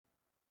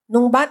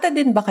Nung bata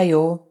din ba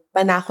kayo,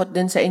 panakot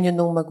din sa inyo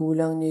nung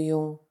magulang niyo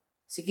yung,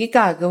 sige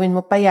ka, gawin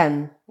mo pa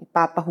yan,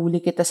 ipapahuli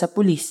kita sa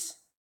pulis.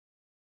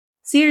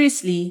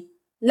 Seriously,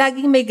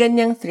 laging may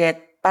ganyang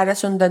threat para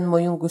sundan mo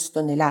yung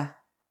gusto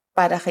nila.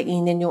 Para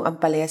kainin yung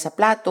ampalaya sa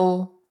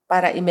plato,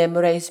 para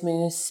i-memorize mo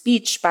yung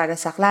speech para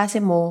sa klase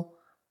mo,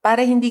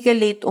 para hindi ka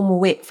late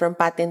umuwi from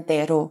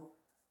patentero.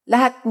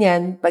 Lahat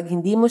niyan, pag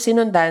hindi mo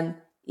sinundan,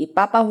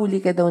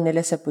 ipapahuli ka daw nila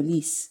sa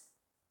pulis.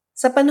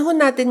 Sa panahon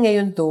natin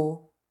ngayon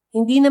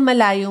hindi na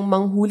malayong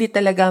manghuli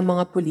talaga ang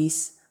mga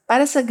pulis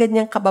para sa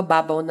ganyang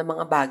kabababaw na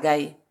mga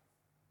bagay.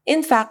 In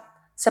fact,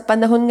 sa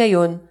panahon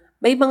ngayon,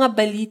 may mga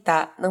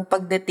balita ng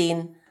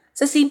pagdetain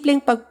sa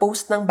simpleng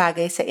pag-post ng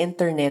bagay sa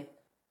internet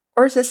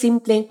or sa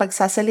simpleng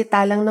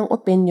pagsasalita lang ng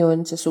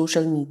opinion sa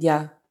social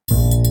media.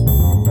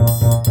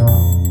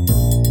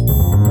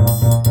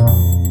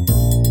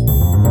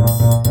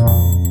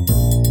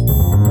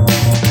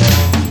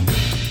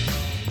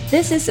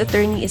 This is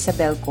Attorney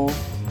Isabel Ko,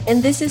 and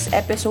this is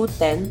episode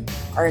 10,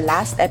 our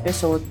last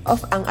episode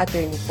of Ang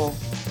Attorney Ko.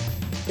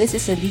 This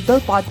is a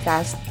legal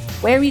podcast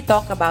where we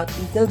talk about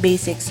legal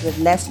basics with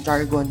less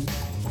jargon.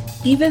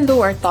 Even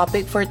though our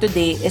topic for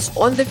today is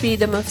on the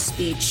freedom of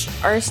speech,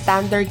 our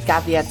standard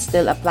caveat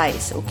still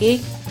applies, okay?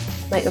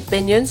 My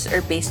opinions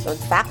are based on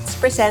facts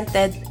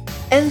presented,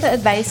 and the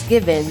advice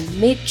given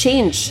may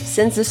change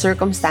since the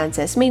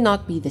circumstances may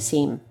not be the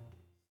same.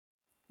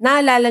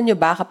 Naalala nyo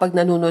ba kapag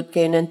nanonood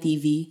kayo ng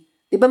TV,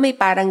 di ba may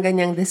parang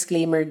ganyang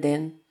disclaimer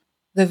din?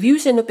 The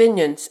views and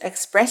opinions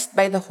expressed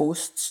by the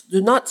hosts do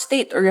not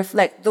state or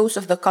reflect those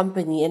of the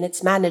company and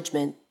its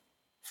management.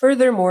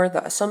 Furthermore,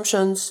 the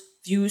assumptions,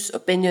 views,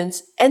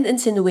 opinions, and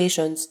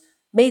insinuations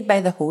made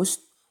by the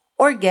host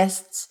or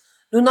guests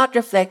do not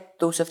reflect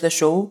those of the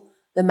show,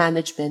 the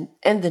management,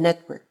 and the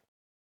network.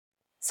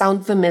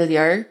 Sound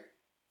familiar?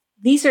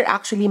 These are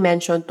actually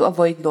mentioned to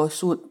avoid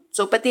lawsuit.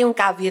 So pati yung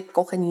caveat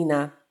ko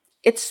kanina,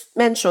 it's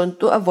mentioned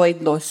to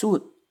avoid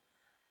lawsuit.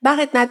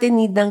 Bakit natin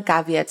need ng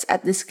caveats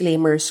at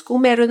disclaimers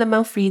kung meron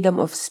namang freedom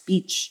of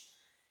speech?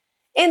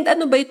 And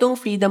ano ba itong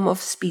freedom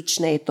of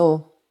speech na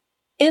ito?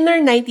 In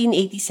our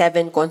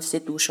 1987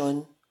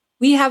 Constitution,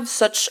 we have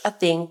such a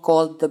thing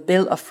called the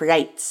Bill of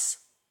Rights.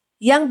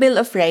 Yang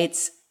Bill of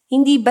Rights,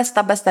 hindi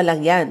basta-basta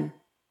lang yan.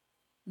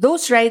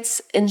 Those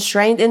rights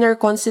enshrined in our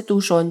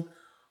Constitution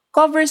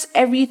covers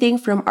everything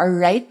from our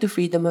right to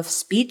freedom of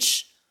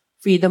speech,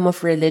 freedom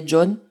of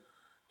religion,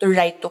 to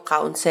right to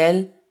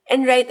counsel,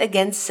 and right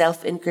against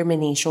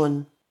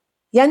self-incrimination.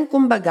 Yan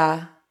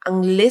kumbaga ang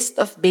list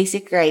of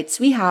basic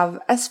rights we have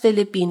as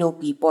Filipino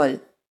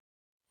people.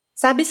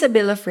 Sabi sa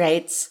Bill of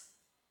Rights,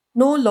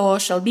 no law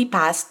shall be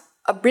passed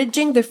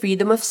abridging the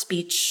freedom of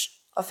speech,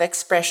 of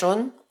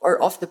expression,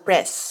 or of the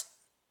press,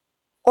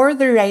 or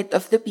the right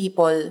of the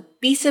people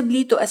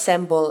peaceably to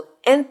assemble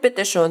and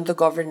petition the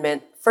government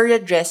for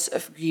redress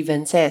of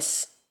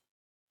grievances.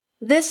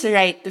 This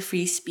right to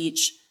free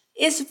speech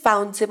is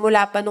found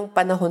simula pa nung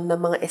panahon ng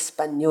mga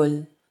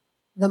Espanyol.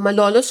 The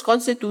Malolos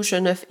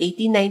Constitution of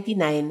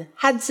 1899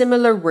 had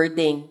similar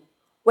wording,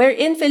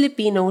 wherein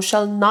Filipinos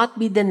shall not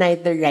be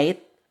denied the right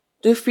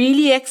to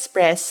freely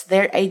express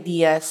their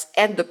ideas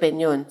and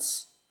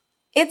opinions.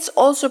 It's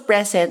also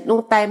present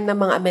nung time ng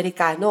mga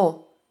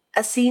Amerikano,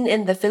 as seen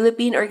in the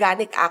Philippine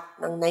Organic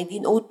Act ng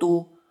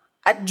 1902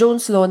 at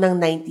Jones Law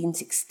ng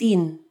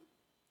 1916.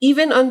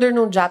 Even under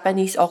nung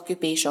Japanese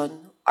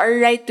occupation,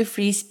 our right to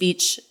free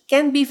speech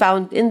can be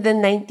found in the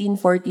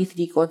 1943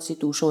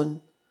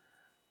 Constitution.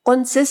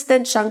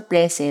 Consistent siyang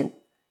present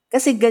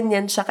kasi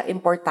ganyan siya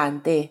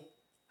kaimportante.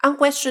 Ang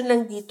question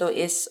lang dito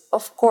is,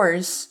 of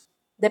course,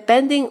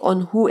 depending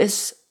on who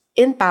is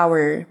in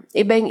power,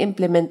 iba yung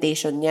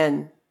implementation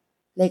niyan.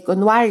 Like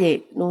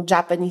kunwari, nung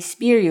Japanese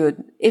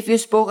period, if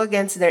you spoke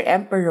against their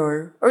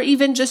emperor, or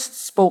even just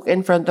spoke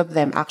in front of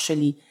them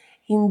actually,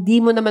 hindi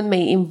mo naman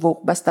may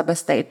invoke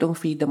basta-basta itong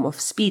freedom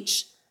of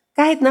speech.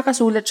 Kahit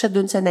nakasulat siya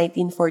dun sa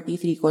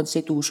 1943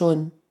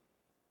 Constitution.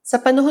 Sa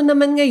panahon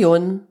naman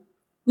ngayon,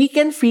 we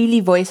can freely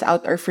voice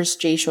out our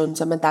frustration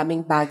sa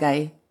madaming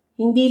bagay.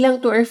 Hindi lang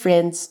to our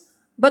friends,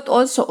 but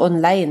also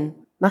online.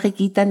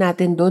 Makikita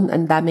natin dun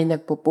ang dami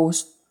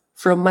nagpo-post.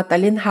 From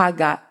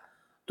matalinhaga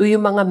to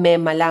yung mga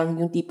mema lang,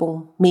 yung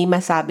tipong may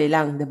masabi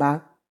lang, di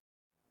ba?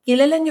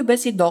 Kilala niyo ba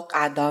si Doc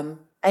Adam?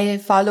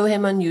 I follow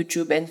him on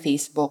YouTube and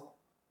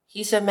Facebook.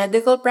 He's a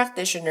medical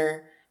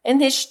practitioner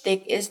and his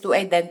shtick is to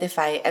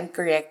identify and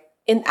correct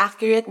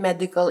inaccurate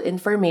medical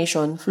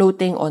information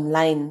floating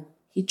online.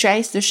 He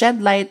tries to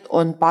shed light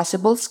on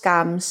possible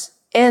scams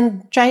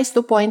and tries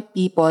to point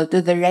people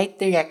to the right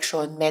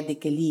direction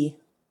medically.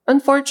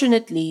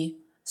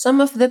 Unfortunately, some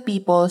of the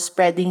people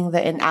spreading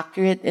the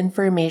inaccurate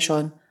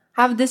information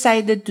have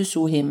decided to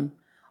sue him,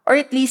 or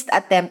at least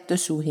attempt to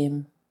sue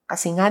him.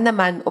 Kasi nga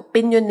naman,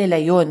 opinion nila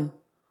yun.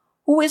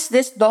 Who is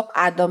this Doc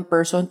Adam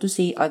person to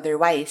say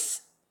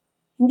otherwise?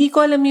 Hindi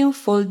ko alam yung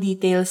full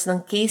details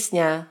ng case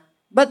niya,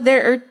 but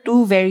there are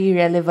two very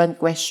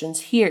relevant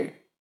questions here.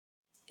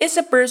 Is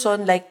a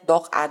person like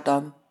Doc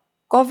Adam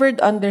covered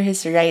under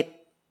his right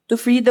to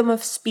freedom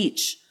of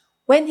speech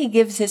when he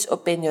gives his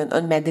opinion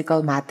on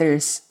medical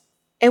matters.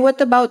 And what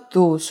about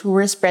those who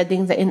were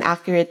spreading the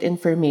inaccurate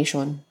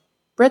information?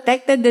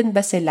 Protected din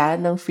ba sila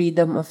ng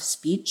freedom of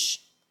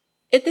speech?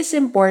 It is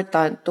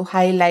important to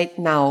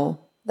highlight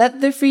now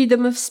that the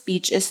freedom of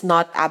speech is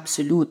not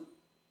absolute.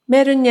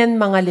 Meron yan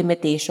mga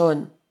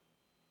limitation.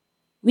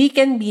 We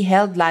can be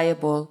held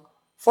liable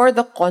for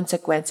the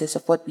consequences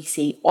of what we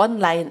say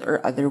online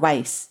or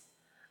otherwise.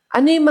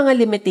 Ano yung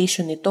mga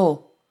limitation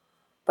nito?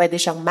 Pwede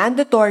siyang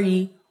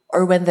mandatory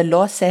or when the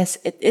law says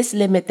it is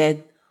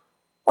limited,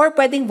 or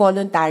pwedeng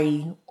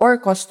voluntary or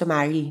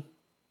customary.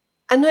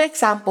 Ano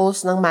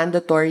examples ng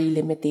mandatory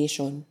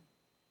limitation?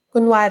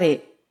 Kunwari,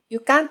 you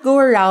can't go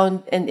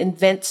around and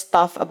invent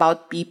stuff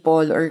about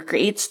people or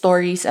create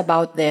stories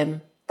about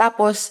them.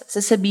 Tapos,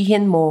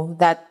 sasabihin mo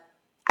that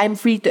I'm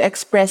free to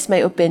express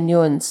my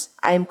opinions.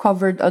 I'm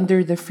covered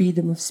under the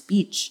freedom of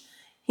speech.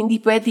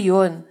 Hindi pwede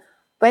yun.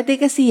 Pwede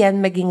kasi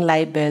yan maging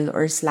libel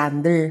or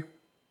slander.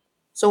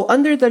 So,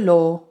 under the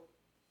law,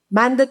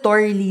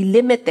 mandatorily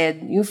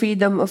limited yung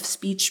freedom of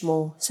speech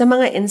mo sa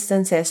mga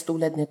instances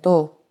tulad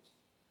nito.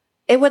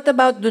 Eh, what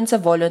about dun sa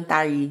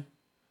voluntary?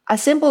 A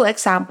simple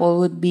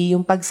example would be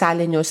yung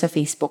pagsali nyo sa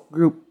Facebook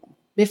group.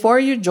 Before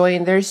you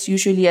join, there's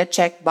usually a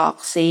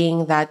checkbox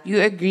saying that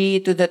you agree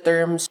to the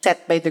terms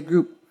set by the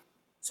group.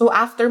 So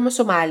after mo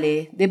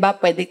sumali, di ba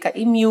pwede ka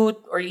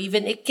i-mute or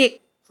even i-kick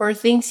for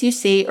things you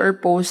say or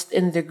post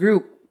in the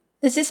group.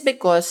 This is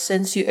because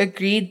since you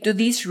agreed to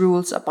these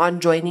rules upon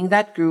joining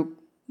that group,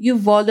 you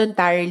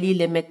voluntarily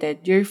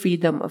limited your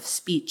freedom of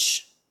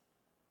speech.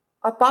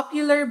 A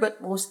popular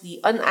but mostly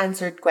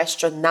unanswered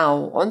question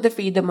now on the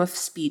freedom of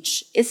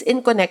speech is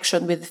in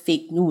connection with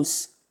fake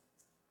news.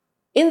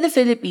 In the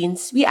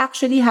Philippines, we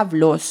actually have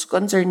laws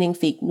concerning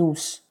fake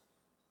news.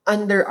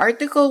 Under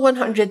Article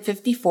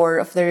 154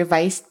 of the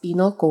Revised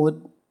Penal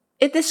Code,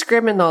 it is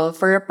criminal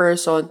for a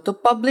person to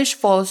publish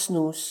false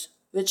news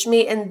which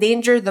may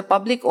endanger the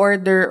public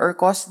order or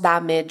cause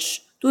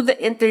damage to the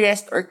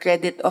interest or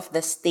credit of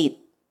the state.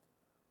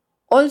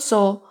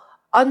 Also,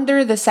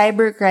 under the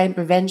Cybercrime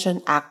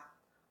Prevention Act,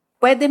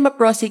 pwede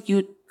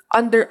ma-prosecute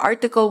under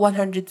Article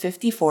 154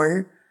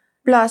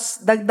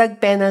 plus dagdag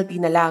penalty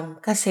na lang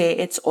kasi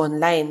it's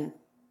online.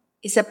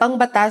 Isa pang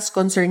batas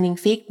concerning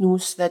fake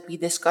news that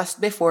we discussed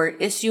before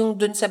is yung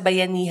dun sa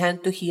Bayanihan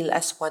to Heal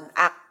as One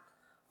Act,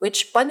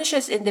 which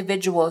punishes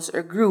individuals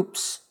or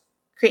groups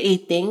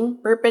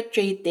creating,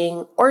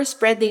 perpetrating, or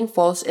spreading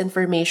false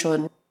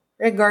information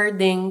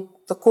regarding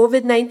the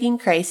COVID-19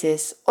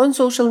 crisis on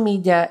social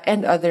media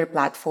and other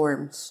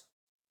platforms.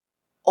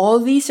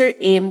 All these are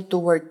aimed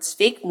towards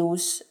fake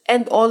news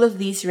and all of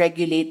these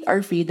regulate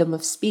our freedom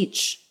of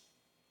speech.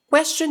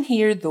 Question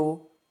here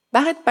though,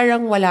 bakit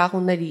parang wala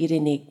akong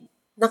naririnig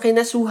na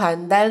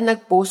kinasuhan dahil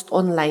nag-post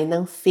online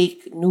ng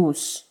fake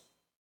news?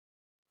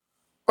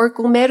 Or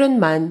kung meron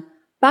man,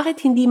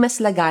 bakit hindi mas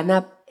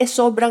laganap?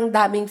 Sobrang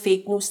daming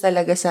fake news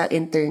talaga sa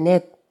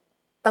internet.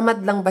 Tamad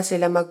lang ba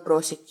sila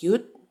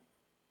mag-prosecute?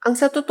 Ang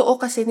sa totoo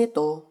kasi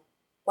nito,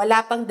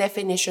 wala pang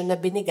definition na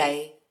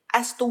binigay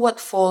as to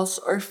what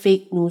false or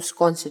fake news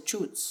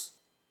constitutes.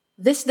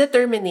 This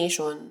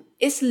determination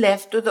is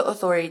left to the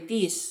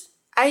authorities,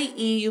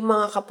 i.e. yung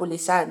mga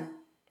kapulisan.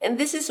 And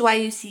this is why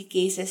you see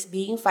cases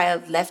being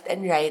filed left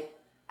and right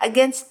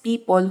against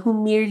people who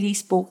merely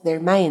spoke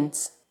their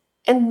minds,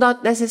 and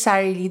not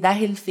necessarily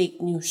dahil fake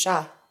news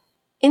siya.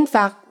 In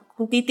fact,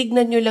 kung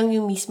titignan nyo lang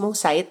yung mismong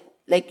site,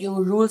 like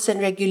yung rules and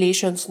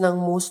regulations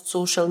ng most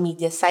social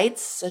media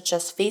sites such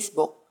as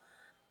Facebook,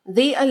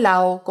 they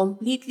allow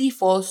completely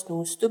false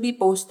news to be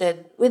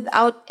posted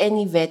without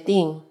any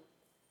vetting.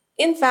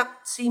 In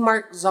fact, si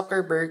Mark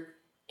Zuckerberg,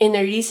 in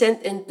a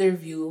recent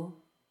interview,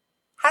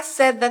 has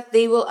said that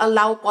they will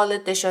allow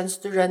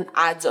politicians to run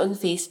ads on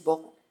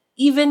Facebook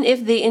even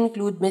if they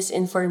include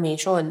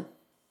misinformation.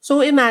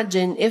 So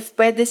imagine if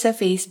pwede sa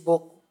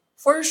Facebook,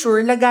 for sure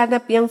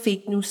laganap yung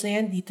fake news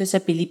na yan dito sa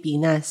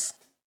Pilipinas.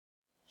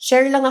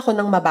 Share lang ako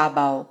ng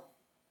mababaw.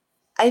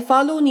 I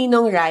follow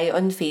Ninong Rai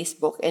on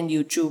Facebook and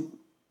YouTube.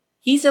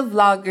 He's a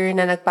vlogger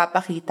na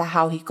nagpapakita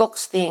how he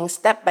cooks things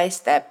step by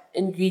step,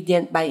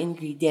 ingredient by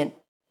ingredient.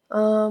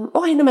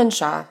 Okay naman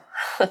siya.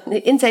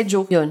 Inside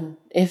joke yun,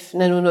 if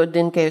nanonood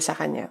din kayo sa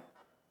kanya.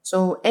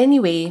 So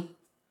anyway,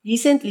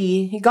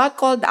 recently, he got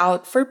called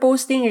out for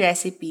posting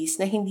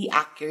recipes na hindi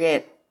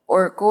accurate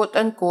or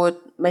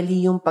quote-unquote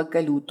mali yung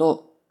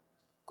pagkaluto.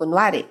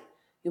 Kunwari,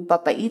 yung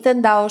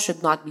papaitan daw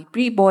should not be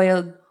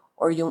pre-boiled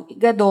or yung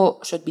igado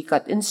should be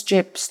cut in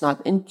strips, not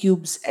in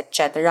cubes,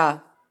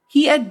 etc.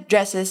 He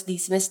addresses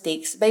these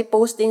mistakes by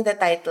posting the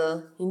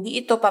title,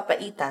 "Hindi ito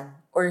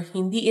papaitan" or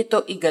 "Hindi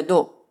ito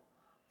igado,"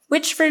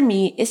 which for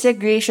me is a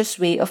gracious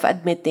way of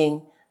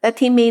admitting that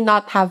he may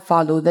not have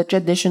followed the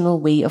traditional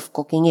way of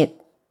cooking it.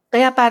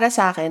 Kaya para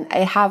sa akin,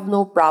 I have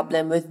no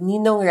problem with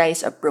Ninong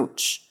Rai's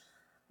approach.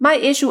 My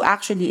issue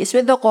actually is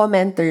with the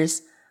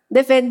commenters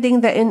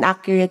defending the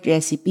inaccurate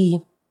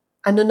recipe.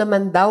 Ano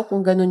naman daw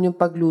kung ganun yung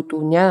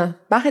pagluto niya?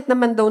 Bakit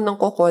naman daw nang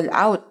ko-call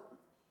out?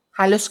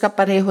 Halos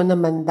kapareho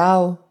naman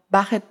daw.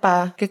 Bakit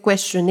pa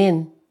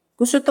kikwestiyonin?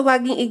 Gusto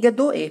tawaging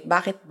igado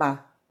bakit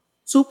ba?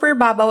 Super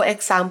babaw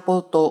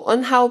example to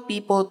on how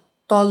people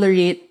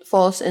tolerate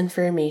false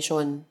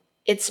information.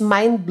 It's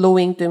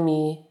mind-blowing to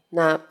me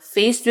na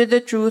faced with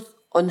the truth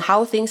on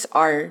how things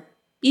are,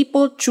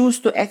 people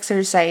choose to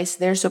exercise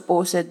their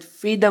supposed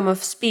freedom of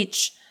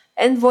speech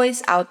and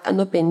voice out an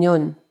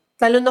opinion.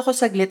 Talon ako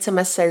saglit sa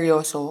mas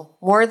seryoso,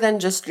 more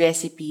than just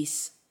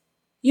recipes.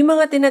 Yung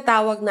mga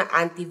tinatawag na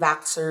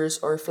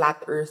anti-vaxxers or flat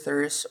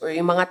earthers or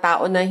yung mga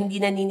tao na hindi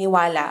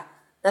naniniwala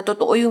na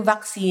totoo yung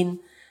vaccine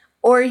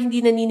or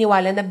hindi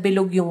naniniwala na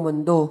bilog yung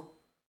mundo.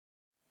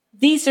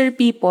 These are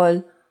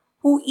people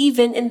who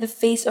even in the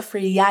face of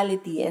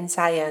reality and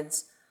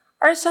science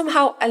are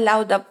somehow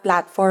allowed a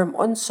platform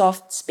on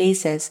soft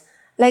spaces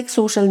like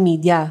social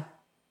media,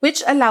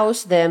 which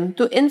allows them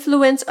to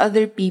influence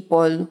other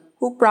people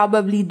who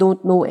probably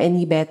don't know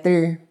any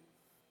better.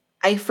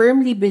 I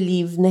firmly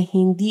believe na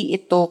hindi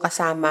ito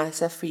kasama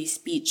sa free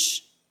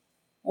speech.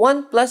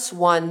 1 plus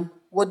 1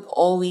 would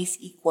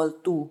always equal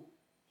 2.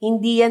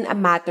 Hindi yan a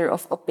matter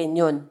of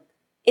opinion.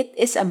 It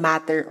is a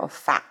matter of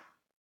fact.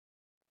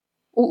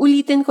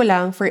 Uulitin ko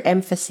lang for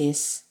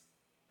emphasis.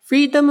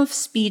 Freedom of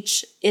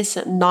speech is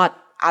not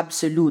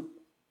absolute.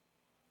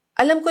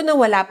 Alam ko na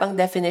wala pang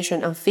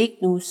definition ang fake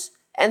news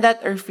and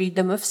that our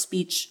freedom of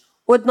speech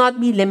would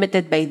not be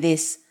limited by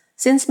this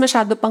since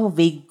masyado pang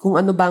vague kung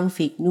ano ba ang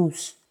fake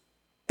news.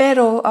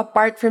 Pero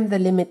apart from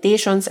the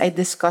limitations I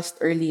discussed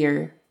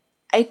earlier,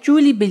 I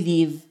truly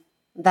believe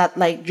that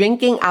like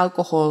drinking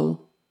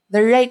alcohol, the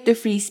right to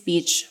free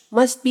speech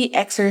must be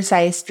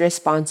exercised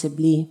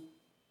responsibly.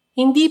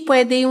 Hindi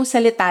pwede yung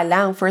salita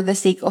lang for the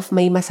sake of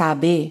may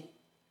masabi.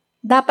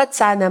 Dapat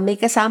sana may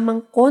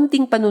kasamang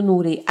konting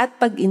panunuri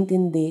at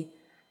pag-intindi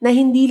na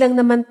hindi lang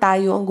naman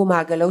tayo ang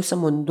gumagalaw sa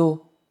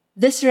mundo.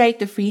 This right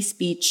to free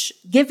speech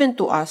given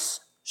to us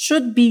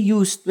should be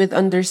used with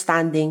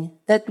understanding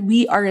that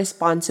we are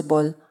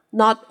responsible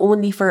not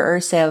only for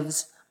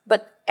ourselves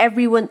but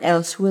everyone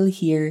else who will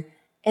hear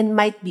and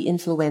might be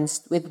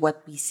influenced with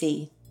what we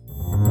say.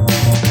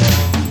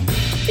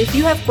 If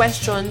you have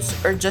questions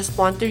or just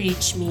want to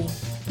reach me,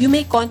 you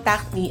may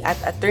contact me at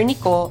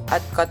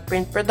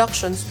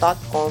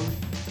attorneyco@cutprintproductions.com.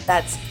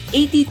 That's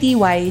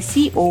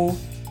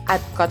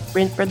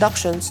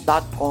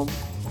attyco@cutprintproductions.com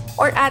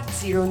or at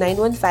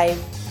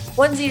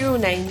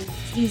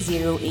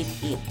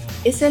 0915-109-3088.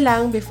 Isa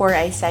lang before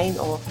I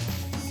sign off.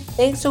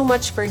 Thanks so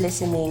much for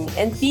listening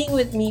and being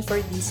with me for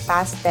these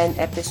past 10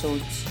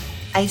 episodes.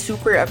 I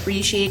super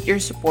appreciate your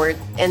support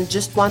and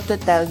just want to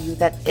tell you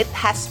that it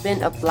has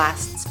been a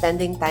blast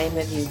spending time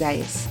with you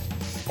guys.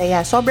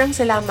 Kaya sobrang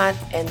salamat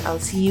and I'll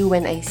see you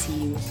when I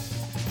see you.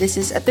 This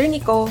is Attorney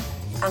Co,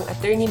 ang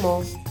attorney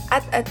mo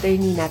at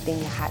attorney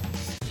nating lahat.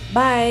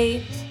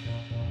 Bye!